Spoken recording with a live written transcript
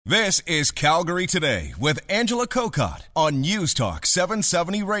This is Calgary Today with Angela Kokott on News Talk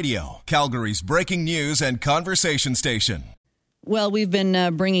 770 Radio, Calgary's breaking news and conversation station. Well, we've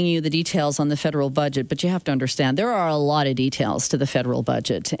been bringing you the details on the federal budget, but you have to understand there are a lot of details to the federal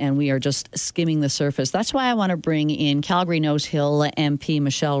budget, and we are just skimming the surface. That's why I want to bring in Calgary Nose Hill MP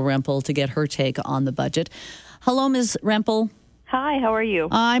Michelle Rempel to get her take on the budget. Hello, Ms. Rempel. Hi, how are you?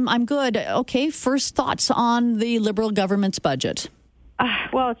 I'm good. Okay, first thoughts on the Liberal government's budget.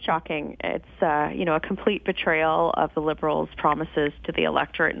 Well, it's shocking. It's, a complete betrayal of the Liberals' promises to the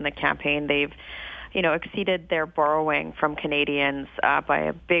electorate in the campaign. They've, exceeded their borrowing from Canadians by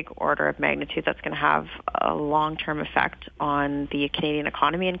a big order of magnitude that's going to have a long-term effect on the Canadian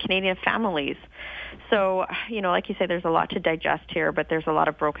economy and Canadian families. So, like you say, there's a lot to digest here, but there's a lot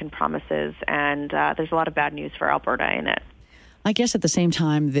of broken promises, and there's a lot of bad news for Alberta in it. I guess at the same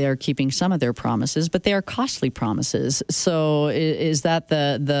time, they're keeping some of their promises, but they are costly promises. So is that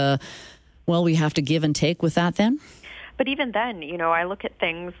we have to give and take with that then? But even then, I look at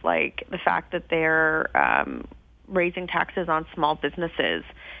things like the fact that they're raising taxes on small businesses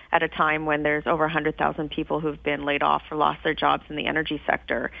at a time when there's over 100,000 people who've been laid off or lost their jobs in the energy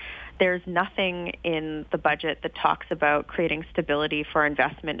sector. There's nothing in the budget that talks about creating stability for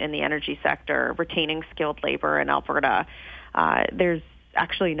investment in the energy sector, retaining skilled labor in Alberta. There's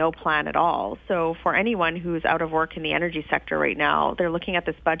actually no plan at all. So for anyone who's out of work in the energy sector right now, they're looking at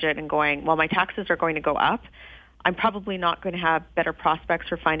this budget and going, well, my taxes are going to go up. I'm probably not going to have better prospects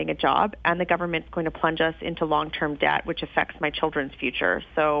for finding a job, and the government's going to plunge us into long-term debt, which affects my children's future.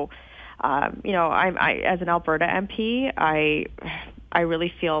 So, I as an Alberta MP, I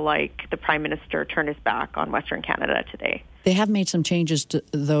really feel like the Prime Minister turned his back on Western Canada today. They have made some changes, to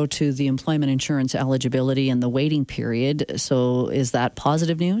the employment insurance eligibility and the waiting period. So is that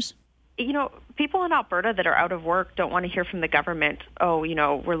positive news? People in Alberta that are out of work don't want to hear from the government,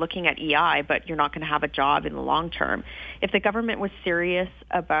 we're looking at EI, but you're not going to have a job in the long term. If the government was serious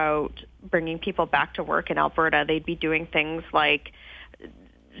about bringing people back to work in Alberta, they'd be doing things like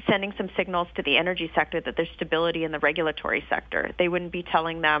sending some signals to the energy sector that there's stability in the regulatory sector. They wouldn't be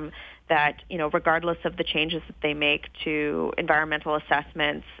telling them that, regardless of the changes that they make to environmental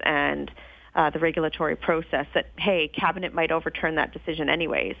assessments and the regulatory process, that, hey, Cabinet might overturn that decision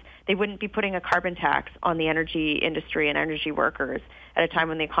anyways. They wouldn't be putting a carbon tax on the energy industry and energy workers at a time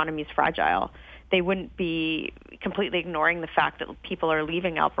when the economy is fragile. They wouldn't be completely ignoring the fact that people are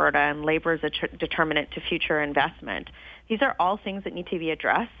leaving Alberta and labor is a determinant to future investment. These are all things that need to be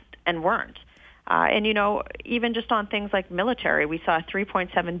addressed and weren't. Even just on things like military, we saw a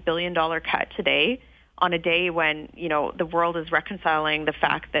 $3.7 billion cut today on a day when, the world is reconciling the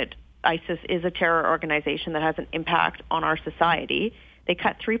fact that ISIS is a terror organization that has an impact on our society. They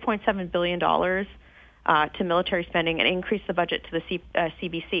cut $3.7 billion to military spending and increased the budget to the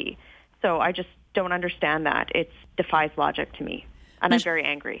CBC. So I just don't understand that. It defies logic to me, and I'm very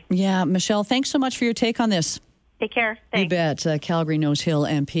angry. Yeah, Michelle, thanks so much for your take on this. Take care. Thanks. You bet. Calgary Nose Hill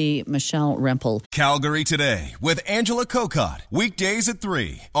MP Michelle Rempel. Calgary Today with Angela Kokott. Weekdays at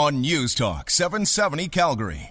 3 on News Talk 770 Calgary.